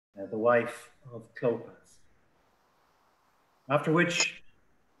the wife of Clopas. After which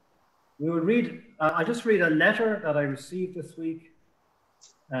we will read, I'll just read a letter that I received this week,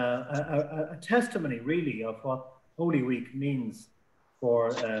 a testimony really of what Holy Week means for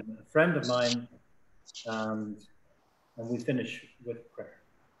a friend of mine, and we finish with prayer.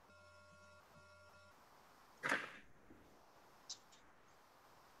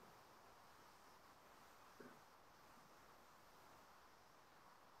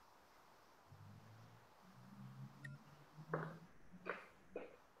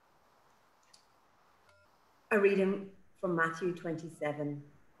 A reading from Matthew 27,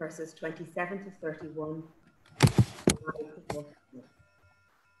 verses 27 to 31.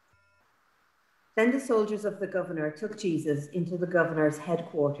 Then the soldiers of the governor took Jesus into the governor's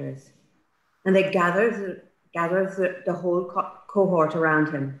headquarters, and they gathered the whole cohort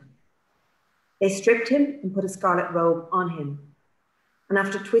around him. They stripped him and put a scarlet robe on him, and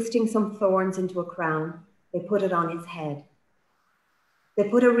after twisting some thorns into a crown, they put it on his head. They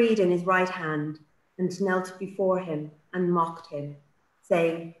put a reed in his right hand and knelt before him and mocked him,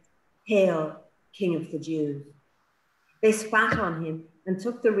 saying, "Hail, King of the Jews." They spat on him and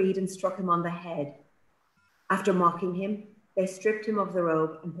took the reed and struck him on the head. After mocking him, they stripped him of the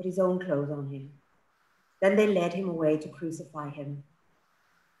robe and put his own clothes on him. Then they led him away to crucify him.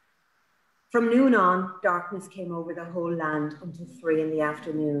 From noon on, darkness came over the whole land until 3 in the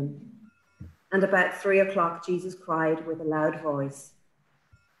afternoon. And about 3 o'clock, Jesus cried with a loud voice,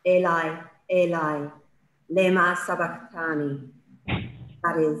 "Eli, Eli, lema sabachthani."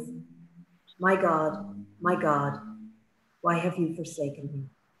 That is, my God, why have you forsaken me?"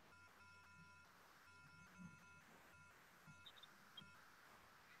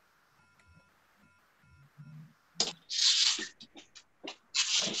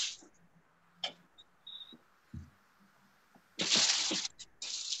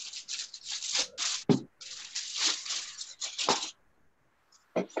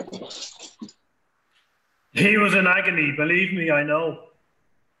 He was in agony, believe me, I know.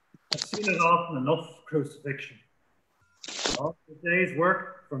 I've seen it often enough, crucifixion. Lots of days'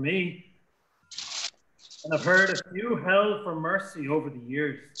 work for me. And I've heard a few held for mercy over the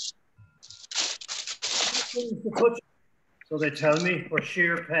years. So they tell me, for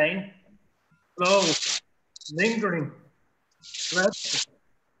sheer pain. Slow, lingering, dreadful.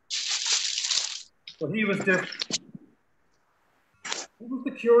 But he was different. What was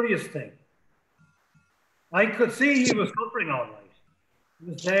the curious thing? I could see he was suffering all right. It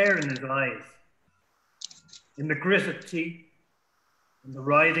was there in his eyes, in the gritted teeth, in the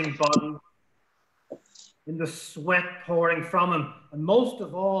writhing body, in the sweat pouring from him, and most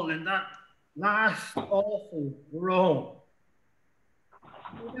of all in that last awful groan.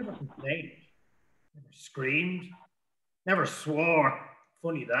 He never complained, never screamed, never swore.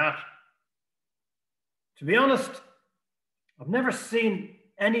 Funny that. To be honest, I've never seen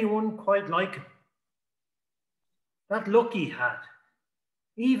anyone quite like him. That look he had,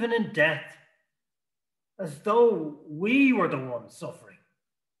 even in death, as though we were the ones suffering,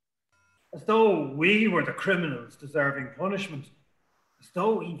 as though we were the criminals deserving punishment, as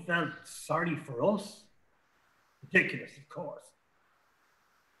though he felt sorry for us. Ridiculous, of course.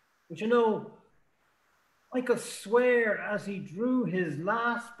 But you know, I could swear as he drew his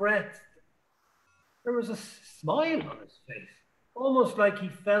last breath, there was a smile on his face, almost like he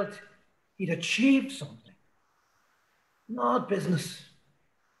felt he'd achieved something. An odd business.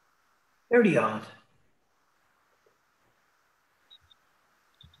 Very odd.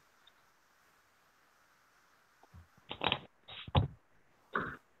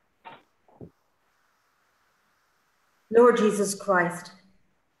 Lord Jesus Christ,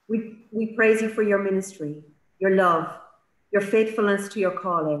 we praise you for your ministry, your love, your faithfulness to your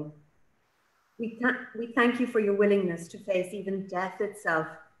calling. We thank you for your willingness to face even death itself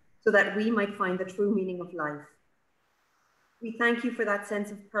so that we might find the true meaning of life. We thank you for that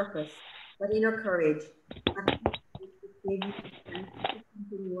sense of purpose, that inner courage, that gave you the strength to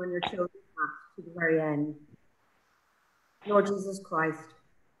continue on your chosen path to the very end. Lord Jesus Christ,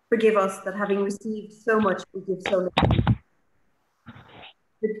 forgive us that having received so much, we give so little.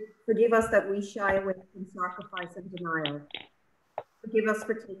 Forgive us that we shy away from sacrifice and denial. Forgive us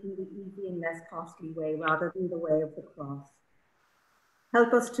for taking the easy and less costly way rather than the way of the cross.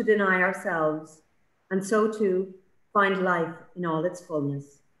 Help us to deny ourselves, and so too find life in all its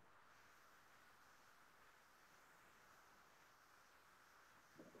fullness.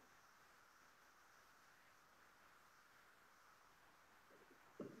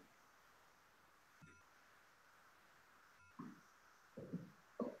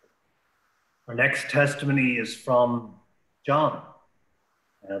 Our next testimony is from John.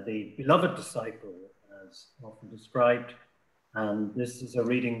 the beloved disciple, as often described. And this is a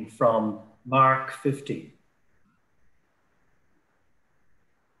reading from Mark 50.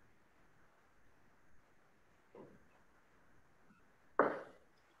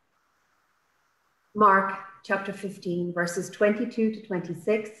 Mark chapter 15, verses 22 to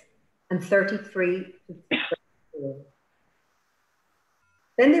 26 and 33 to 34.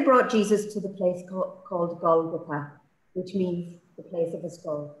 Then they brought Jesus to the place called Golgotha, which means the place of a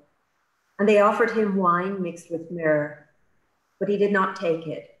skull. And they offered him wine mixed with myrrh, but he did not take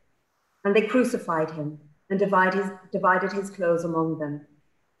it. And they crucified him and divided his clothes among them,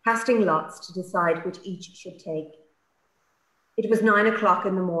 casting lots to decide which each should take. It was 9 o'clock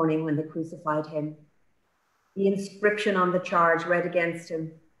in the morning when they crucified him. The inscription on the charge read against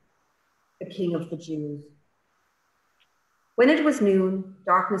him, "The King of the Jews." When it was noon,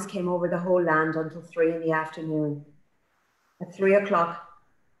 darkness came over the whole land until 3 in the afternoon. At 3 o'clock,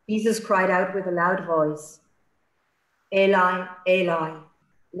 Jesus cried out with a loud voice, "Eli, Eli,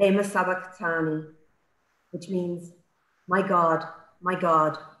 lema sabachthani," which means, my God,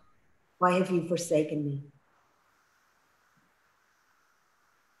 why have you forsaken me?"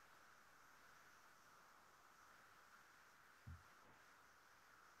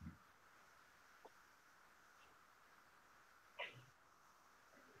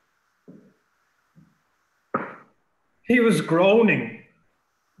 He was groaning,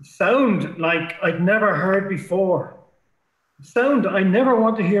 a sound like I'd never heard before, a sound I never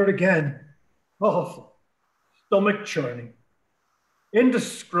want to hear again. Awful, stomach churning,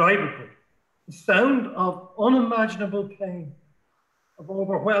 indescribable, the sound of unimaginable pain, of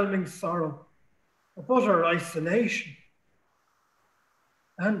overwhelming sorrow, of utter isolation.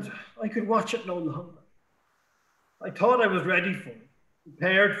 And I could watch it no longer. I thought I was ready for it,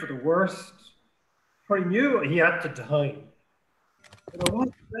 prepared for the worst, for I knew he had to die. But I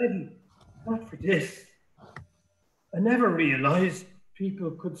wasn't ready, not for this. I never realized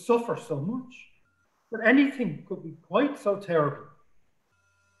people could suffer so much, that anything could be quite so terrible.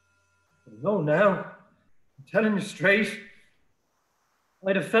 I know now, I'm telling you straight,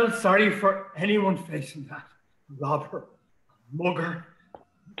 I'd have felt sorry for anyone facing that. A robber, a mugger,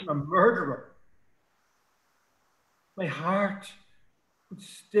 a murderer. My heart would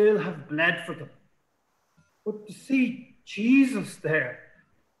still have bled for them. But to see Jesus there,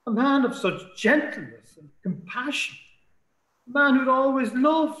 a man of such gentleness and compassion, a man who'd always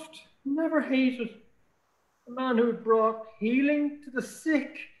loved, never hated, a man who had brought healing to the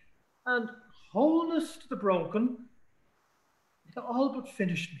sick and wholeness to the broken, it all but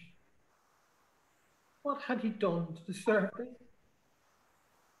finished me. What had he done to deserve this?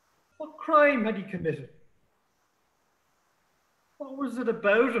 What crime had he committed? What was it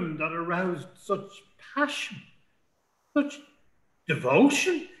about him that aroused such passion, such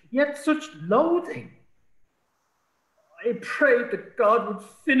devotion, yet such loathing? I prayed that God would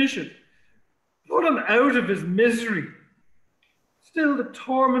finish it, put him out of his misery. Still the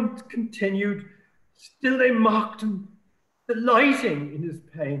torment continued, still they mocked him, delighting in his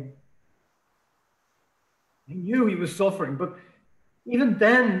pain. I knew he was suffering, but even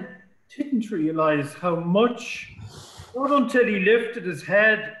then didn't realize how much. Not until he lifted his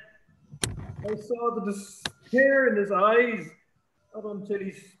head, I saw the despair in his eyes. Not until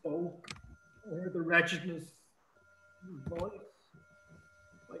he spoke, I heard the wretchedness in his voice.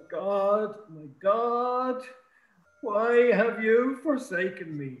 My God, why have you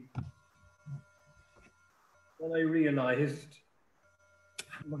forsaken me? Then I realized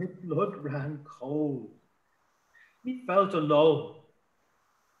my blood ran cold. He felt alone,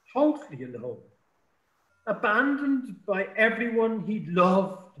 totally alone. Abandoned by everyone he'd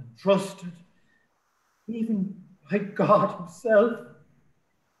loved and trusted, even by God himself.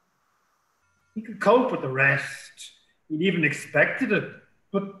 He could cope with the rest. He'd even expected it.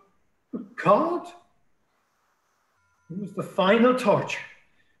 But God? It was the final torture,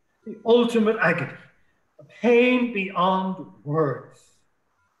 the ultimate agony, a pain beyond words.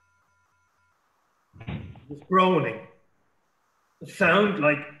 It was groaning, a sound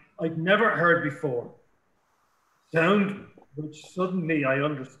like I'd never heard before. Sound which suddenly I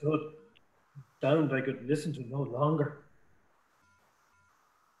understood, sound I could listen to no longer.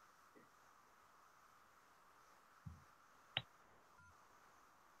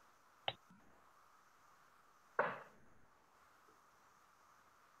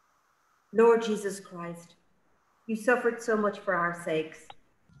 Lord Jesus Christ, you suffered so much for our sakes,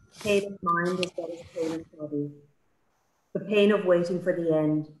 pain of mind as well as pain of body, the pain of waiting for the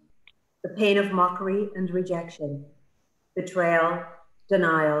end, the pain of mockery and rejection, betrayal,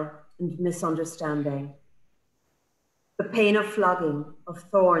 denial, and misunderstanding. The pain of flogging, of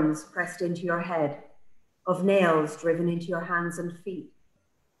thorns pressed into your head, of nails driven into your hands and feet,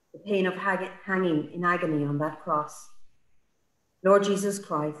 the pain of hanging in agony on that cross. Lord Jesus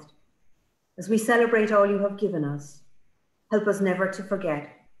Christ, as we celebrate all you have given us, help us never to forget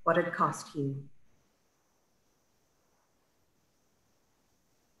what it cost you.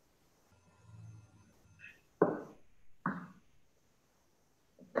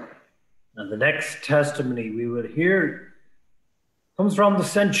 And the next testimony we will hear comes from the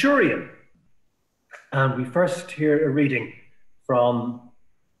centurion. And we first hear a reading from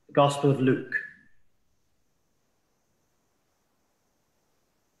the Gospel of Luke.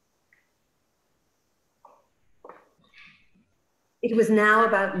 It was now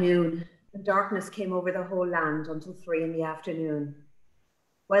about noon, and darkness came over the whole land until 3 in the afternoon,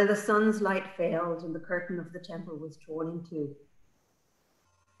 while the sun's light failed and the curtain of the temple was torn in two.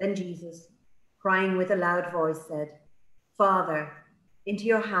 Then Jesus, crying with a loud voice, said, "Father, into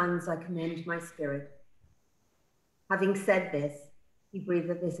your hands I commend my spirit." Having said this, he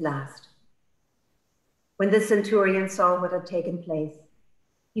breathed his last. When the centurion saw what had taken place,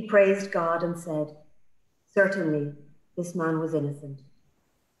 he praised God and said, "Certainly, this man was innocent."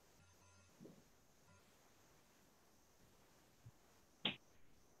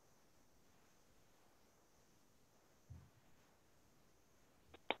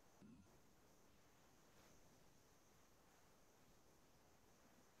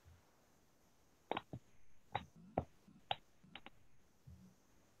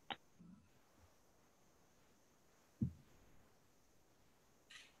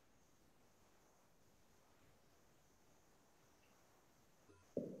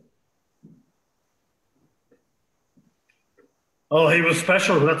 Oh, he was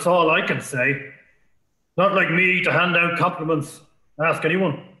special, that's all I can say. Not like me to hand out compliments. Ask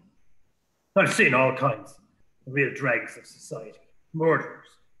anyone. I've seen all kinds. The real dregs of society. Murderers,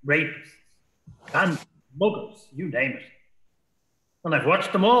 rapists, and muggers, you name it. And I've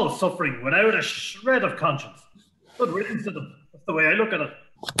watched them all suffering without a shred of conscience. Good riddance to them. That's the way I look at it.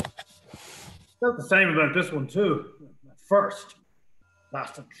 Felt the same about this one too. At first.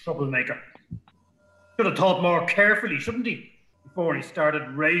 Blasted troublemaker. Should have thought more carefully, shouldn't he? Before he started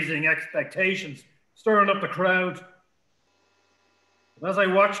raising expectations, stirring up the crowd. But as I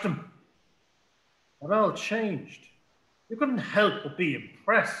watched him, it all changed. You couldn't help but be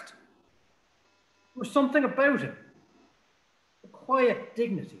impressed. There was something about him. The quiet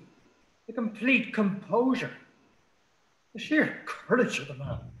dignity, the complete composure, the sheer courage of the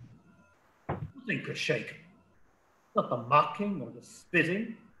man. Nothing could shake him. Not the mocking or the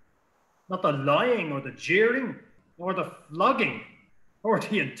spitting, not the lying or the jeering, or the flogging, or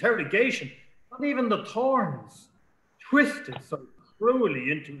the interrogation, not even the thorns twisted so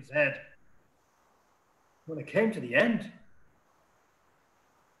cruelly into his head. When it came to the end,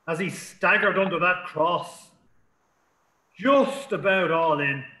 as he staggered under that cross, just about all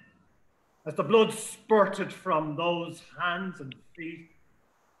in, as the blood spurted from those hands and feet,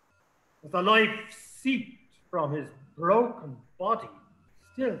 as the life seeped from his broken body,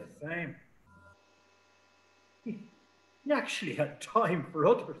 still the same. He actually had time for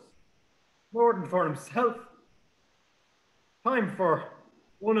others, more than for himself. Time for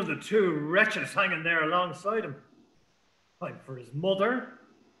one of the two wretches hanging there alongside him. Time for his mother,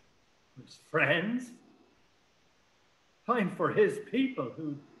 for his friends. Time for his people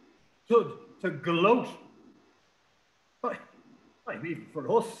who stood to gloat. Time even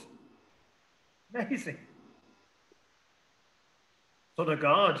for us. Amazing. Son of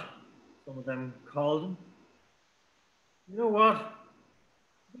God, some of them called him. You know what? I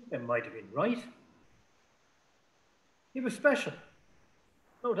think they might have been right. He was special.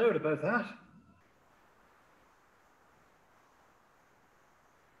 No doubt about that.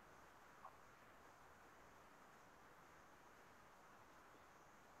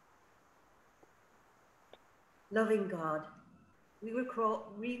 Loving God, we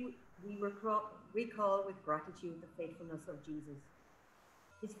recall with gratitude the faithfulness of Jesus,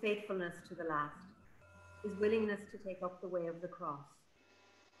 his faithfulness to the last, his willingness to take up the way of the cross,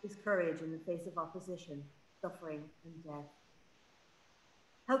 his courage in the face of opposition, suffering, and death.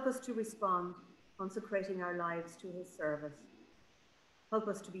 Help us to respond, consecrating our lives to his service. Help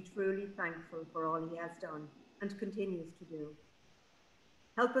us to be truly thankful for all he has done and continues to do.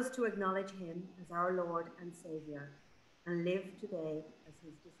 Help us to acknowledge him as our Lord and Savior and live today as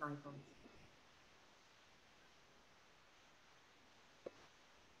his disciples.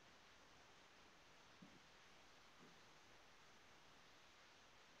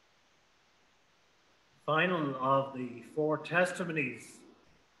 Final of the four testimonies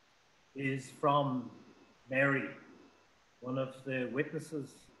is from Mary, one of the witnesses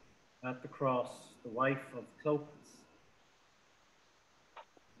at the cross, the wife of Clopas.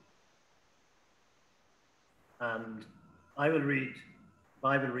 And I will read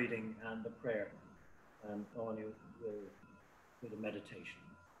Bible reading and the prayer, and Anya will do the meditation.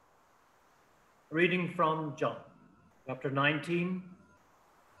 A reading from John, chapter 19,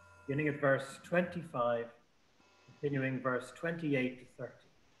 beginning at verse 25, continuing verse 28 to 30.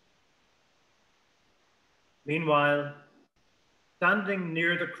 Meanwhile, standing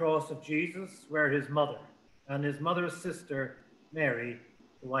near the cross of Jesus were his mother and his mother's sister, Mary,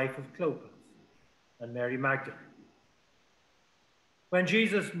 the wife of Clopas, and Mary Magdalene. When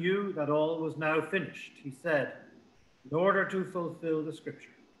Jesus knew that all was now finished, he said, in order to fulfill the scripture,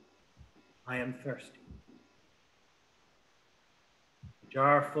 I am thirsty. A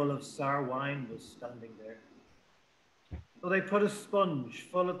jar full of sour wine was standing there. So they put a sponge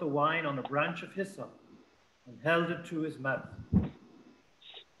full of the wine on a branch of hyssop and held it to his mouth.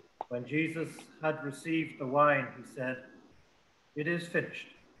 When Jesus had received the wine, he said, it is finished.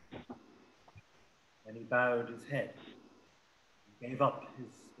 Then he bowed his head and gave up his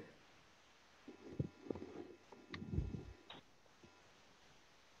spirit.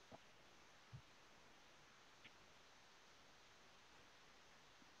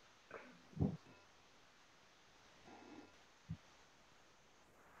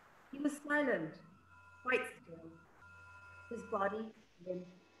 He was silent, quite still, his body limp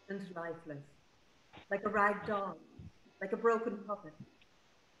and lifeless, like a rag doll, like a broken puppet.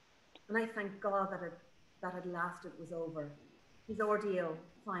 And I thank God that at last it was over. His ordeal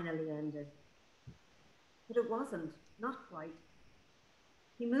finally ended. But it wasn't, not quite.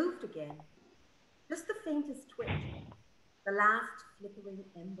 He moved again, just the faintest twitch, the last flickering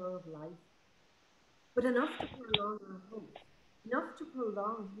ember of life, but enough to prolong our hope, enough to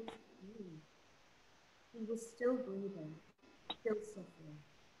prolong his pain. He was still breathing, still suffering.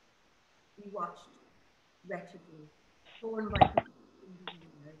 We watched, wretchedly, torn by conflicting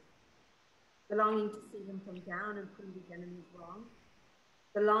desires, the longing to see him come down and prove his enemies wrong,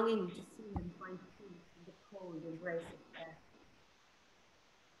 the longing to see him find peace in the cold embrace of death.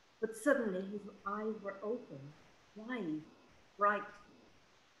 But suddenly his eyes were open, wide, bright,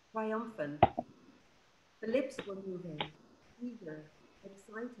 triumphant. The lips were moving, eager,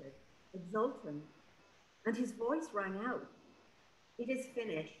 excited, exultant, and his voice rang out. It is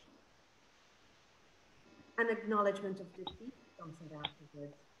finished. An acknowledgement of defeat, some said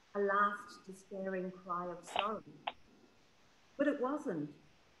afterwards, a last despairing cry of sorrow. But it wasn't.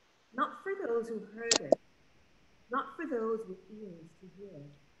 Not for those who heard it, not for those with ears to hear.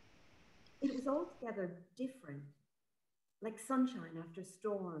 It was altogether different, like sunshine after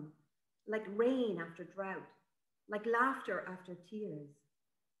storm, like rain after drought, like laughter after tears,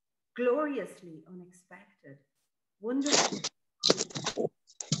 gloriously unexpected, wonderfully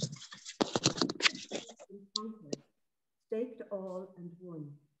conquered, staked all and won.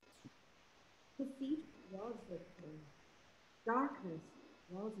 Defeat was victory. Darkness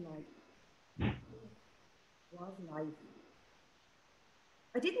was light. Death was life.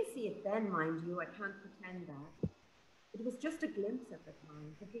 I didn't see it then, mind you, I can't pretend that. It was just a glimpse at the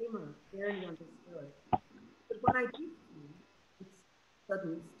time, a glimmer, barely understood. But what I did see, with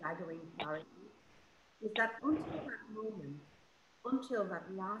sudden staggering clarity, is that until that moment, until that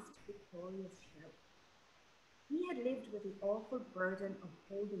last victorious shout, he had lived with the awful burden of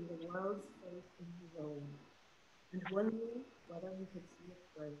holding the world's fate in his own, and wondering whether he could see it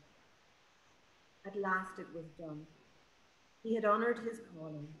through. At last it was done. He had honored his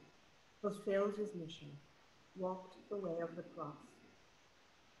calling, fulfilled his mission, walked the way of the cross.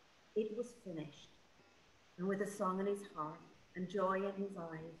 It was finished, and with a song in his heart and joy in his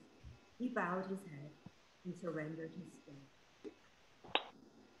eyes, he bowed his head and surrendered his spirit.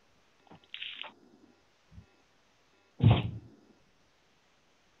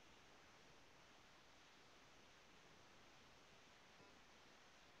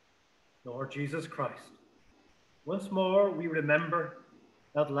 Lord Jesus Christ, once more we remember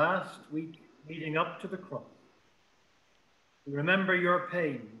that last week leading up to the cross. We remember your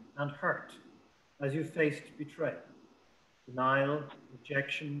pain and hurt as you faced betrayal, denial,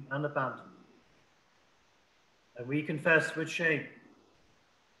 rejection, and abandonment. And we confess with shame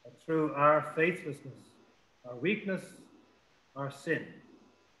that through our faithlessness, our weakness, our sin,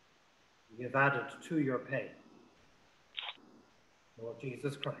 we have added to your pain. Lord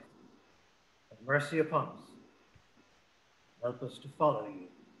Jesus Christ, have mercy upon us. Help us to follow you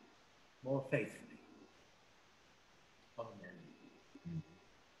more faithfully. Amen.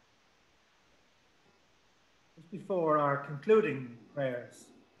 Just before our concluding prayers,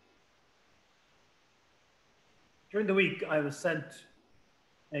 During the week, I was sent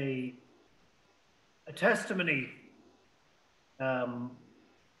a testimony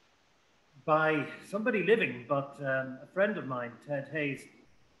by somebody living, but a friend of mine, Ted Hayes,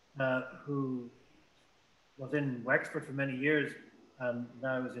 who was in Wexford for many years and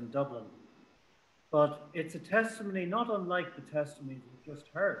now is in Dublin. But it's a testimony not unlike the testimonies we just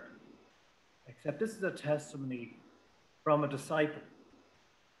heard, except this is a testimony from a disciple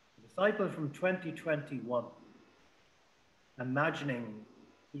from 2021, imagining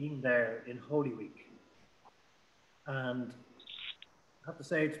being there in Holy Week. And I have to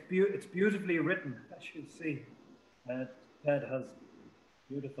say, it's beautifully written, as you see. Ted has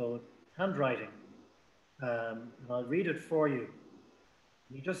beautiful handwriting. And I'll read it for you.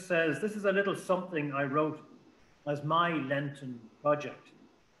 He just says, this is a little something I wrote as my Lenten project,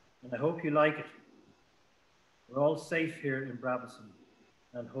 and I hope you like it. We're all safe here in Brabazon,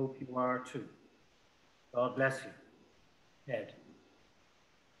 and hope you are too. God bless you, Ted.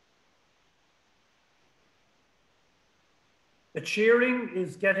 The cheering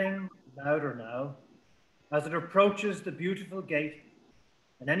is getting louder now as it approaches the beautiful gate,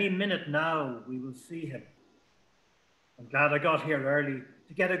 and any minute now we will see him. I'm glad I got here early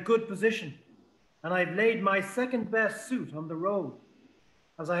to get a good position, and I've laid my second best suit on the road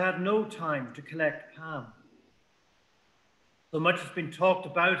as I had no time to collect Pam. So much has been talked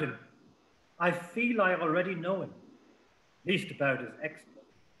about him, I feel I already know him, at least about his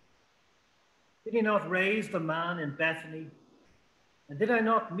exploits. Did he not raise the man in Bethany? And did I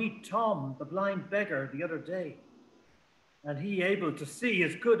not meet Tom, the blind beggar, the other day? And he able to see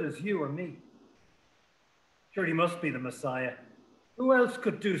as good as you or me? Sure, he must be the Messiah. Who else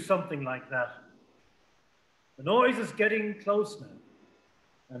could do something like that? The noise is getting close now,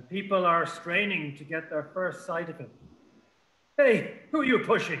 and people are straining to get their first sight of him. Hey, who are you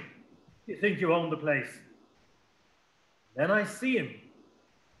pushing? You think you own the place? Then I see him.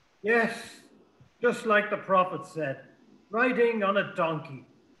 Yes, just like the prophet said, riding on a donkey.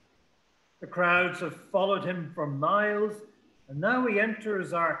 The crowds have followed him for miles, and now he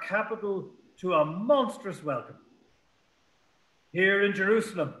enters our capital to a monstrous welcome. Here in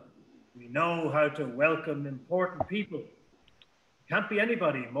Jerusalem, we know how to welcome important people. Can't be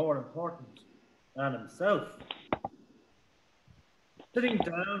anybody more important than himself. Sitting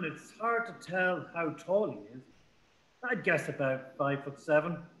down, it's hard to tell how tall he is. I'd guess about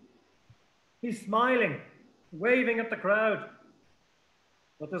 5'7". He's smiling, waving at the crowd.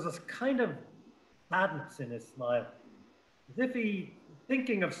 But there's this kind of sadness in his smile, as if he's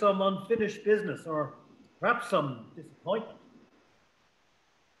thinking of some unfinished business or perhaps some disappointment.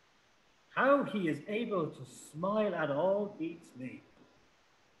 How he is able to smile at all beats me.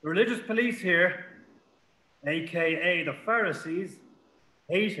 The religious police here, aka the Pharisees,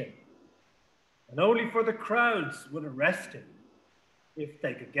 hate him, and only for the crowds would arrest him if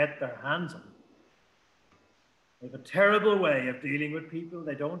they could get their hands on him. They have a terrible way of dealing with people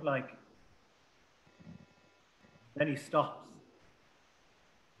they don't like. Then he stops,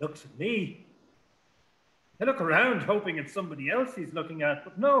 looks at me. I look around hoping it's somebody else he's looking at,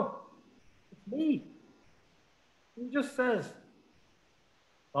 but no, it's me. He just says,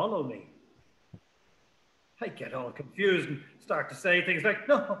 follow me. I get all confused and start to say things like,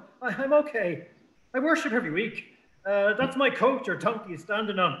 no, I'm okay. I worship every week. That's my coat your donkey is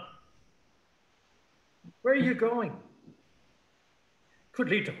standing on. Where are you going? Could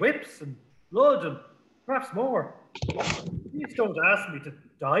lead to whips and blood and perhaps more. Please don't ask me to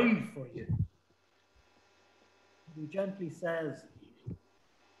die for you. He gently says,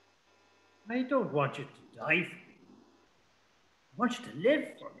 I don't want you to die for me. I want you to live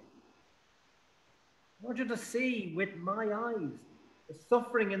for me. I want you to see with my eyes the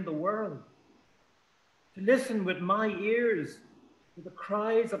suffering in the world, to listen with my ears to the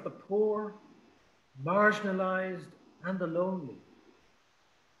cries of the poor, marginalized, and the lonely.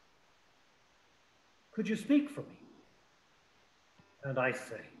 Could you speak for me? And I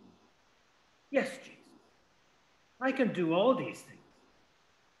say, yes, Jesus, I can do all these things.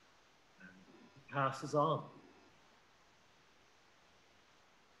 And he passes on.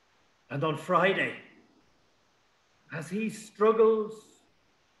 And on Friday, as he struggles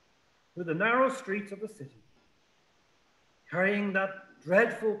through the narrow streets of the city, carrying that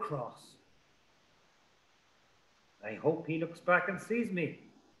dreadful cross, I hope he looks back and sees me.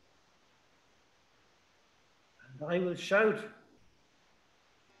 And I will shout,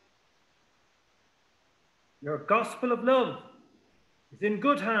 your gospel of love is in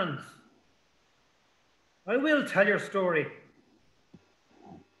good hands. I will tell your story.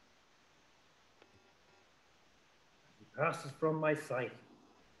 As he passes from my sight,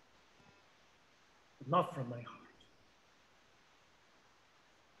 but not from my heart.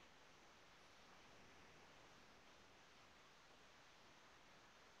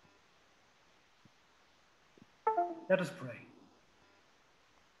 Let us pray.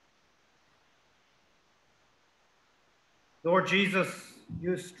 Lord Jesus,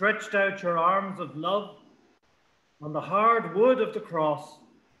 you stretched out your arms of love on the hard wood of the cross,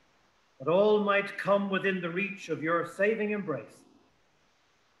 that all might come within the reach of your saving embrace.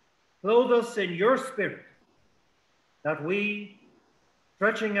 Clothe us in your spirit, that we,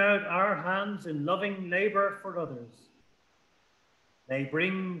 stretching out our hands in loving labor for others, may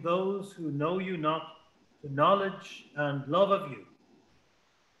bring those who know you not to knowledge and love of you,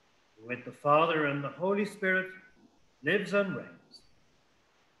 who with the Father and the Holy Spirit lives and reigns,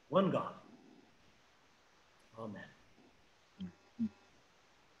 one God. Amen.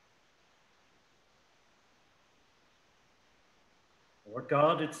 Lord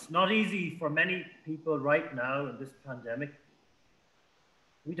God, it's not easy for many people right now in this pandemic.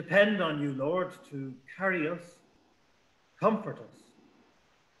 We depend on you, Lord, to carry us, comfort us,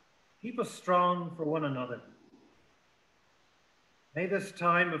 keep us strong for one another. May this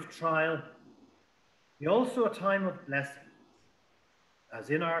time of trial be also a time of blessing, as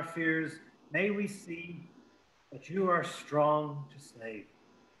in our fears, may we see that you are strong to save.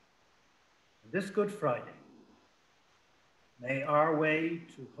 And this Good Friday, may our way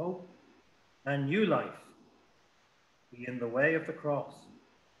to hope and new life be in the way of the cross.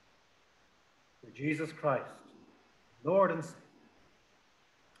 Through Jesus Christ, Lord and Savior.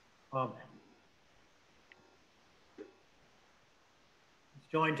 Amen. Let's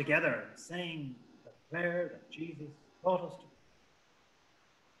join together in saying the prayer that Jesus taught us to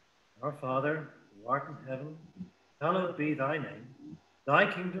pray. Our Father, who art in heaven, hallowed be thy name.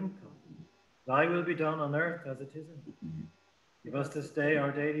 Thy kingdom come. Thy will be done on earth as it is in heaven. Give us this day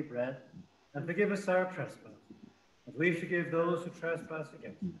our daily bread, and forgive us our trespasses, as we forgive those who trespass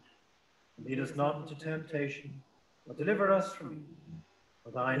against us. And lead us not into temptation, but deliver us from evil. For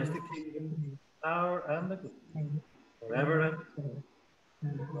thine is the kingdom, the power, and the glory, forever and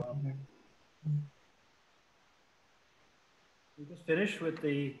ever. Amen. We just finish with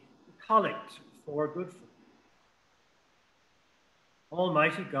the collect for Good Friday.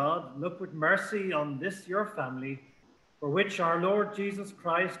 Almighty God, look with mercy on this your family, for which our Lord Jesus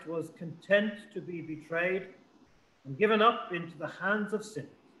Christ was content to be betrayed and given up into the hands of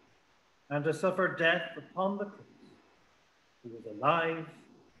sinners, and to suffer death upon the cross, who was alive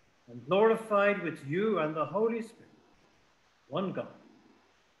and glorified with you and the Holy Spirit, one God,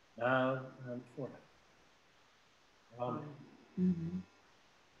 now and forever. Amen. Mm-hmm.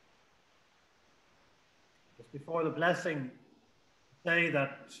 Just before the blessing, say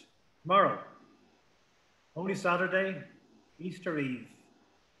that tomorrow, Holy Saturday, Easter Eve,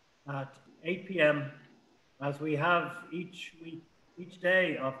 at 8 p.m., as we have each week, each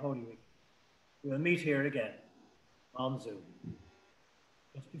day of Holy Week, we'll meet here again on Zoom,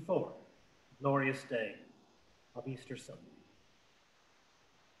 just before the glorious day of Easter Sunday.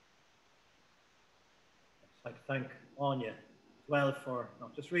 I'd like to thank Anya as well for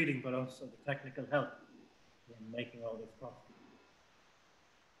not just reading, but also the technical help in making all this possible.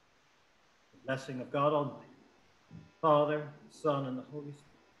 The blessing of God Almighty, Father, Son, and the Holy Spirit,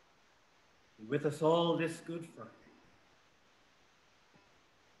 be with us all this Good Friday.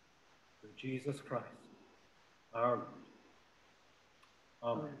 Through Jesus Christ, our Lord.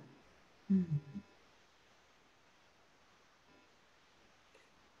 Amen. Mm-hmm.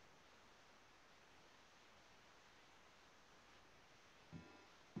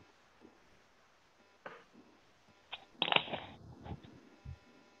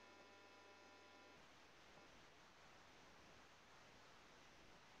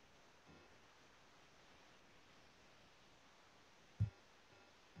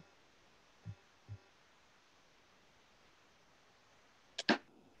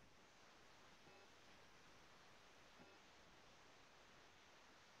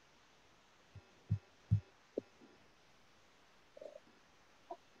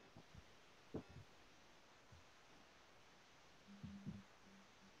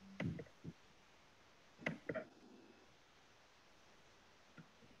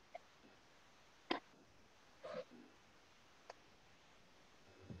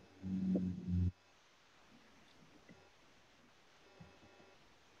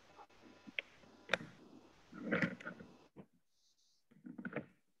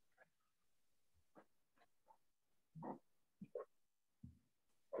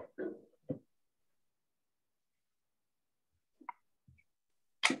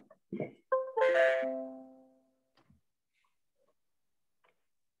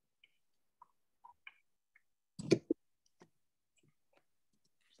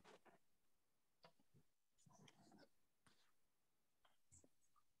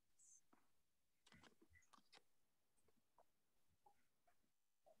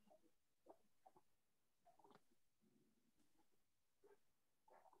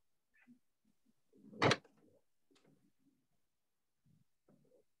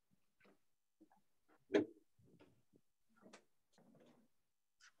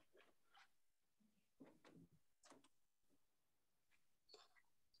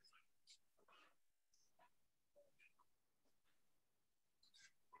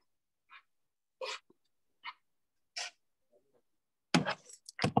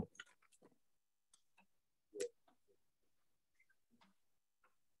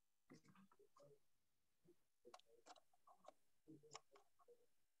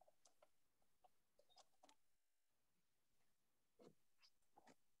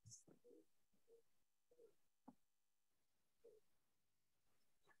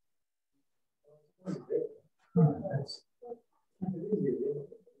 Is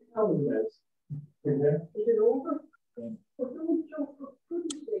it over? But don't joke, for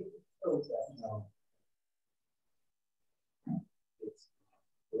goodness sake, no. It's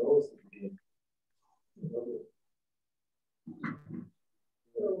always the beginning.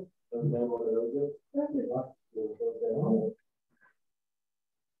 So,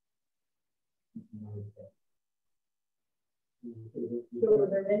 were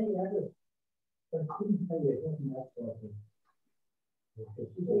there any others? I couldn't tell you, it wasn't that sort of thing. You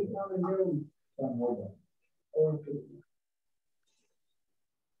say down in your own son over. Or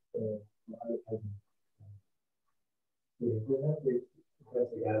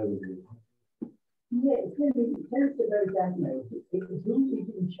yeah, it's going to be, tell us about that now. It's usually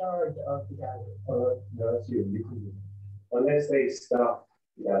in charge of the gallery. Oh, no, that's you. Unless they stop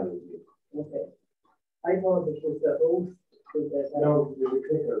the gallery. Okay. I thought it was the host. No, there's a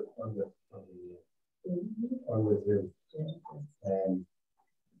clicker on the Zoom. And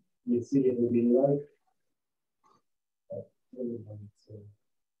you see it would be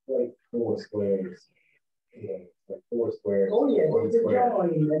like 4 squares. Yeah, like 4 squares. Oh yeah, there's a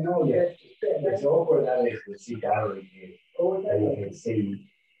drawing and all that. It's over that is to see gallery view. Oh, and you can see.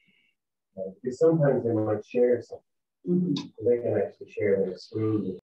 Because sometimes they might share something. They can actually share their screen.